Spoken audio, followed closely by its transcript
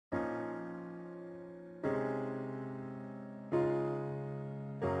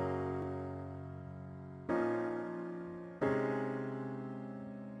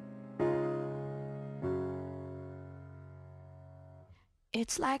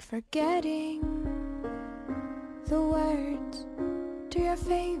It's like forgetting the words to your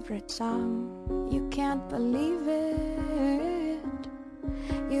favorite song. You can't believe it.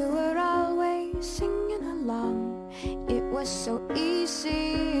 You were always singing along. It was so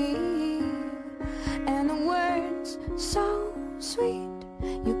easy, and the words so sweet.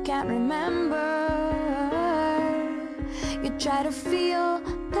 You can't remember. You try to feel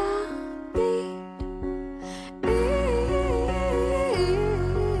the beat.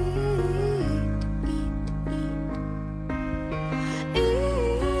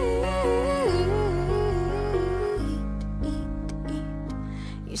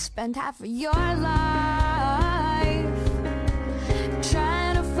 You spent half of your life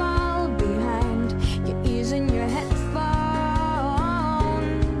trying to fall behind your ears and your headphones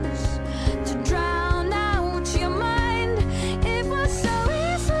to drown out your mind. It was so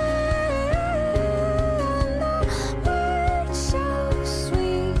easy, and the words so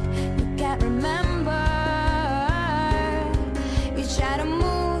sweet. You can't remember. You try to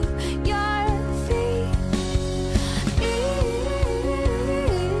move your feet.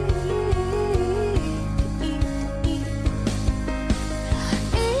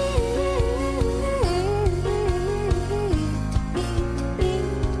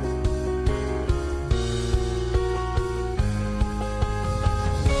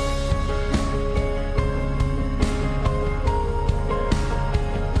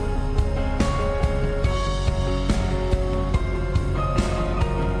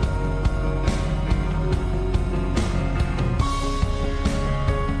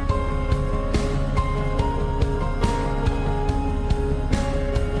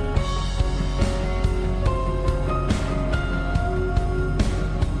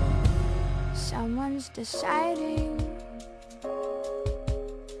 Someone's deciding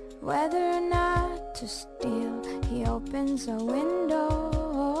whether or not to steal. He opens a window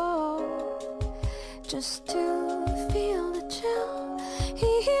just to feel the chill.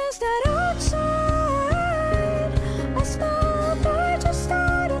 He hears that outside a small boy just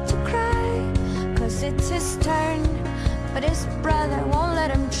started to cry, 'cause it's his turn, but his brother won't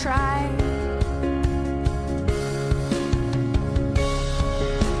let him try.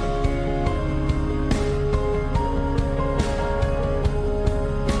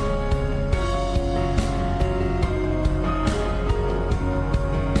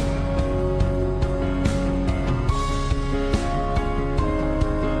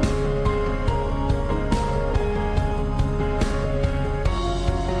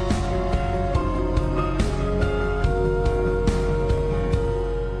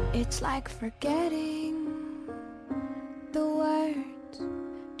 It's like forgetting the words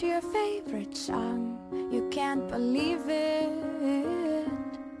to your favorite song. You can't believe it.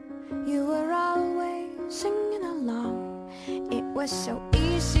 You were always singing along. It was so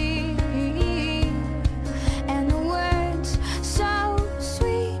easy.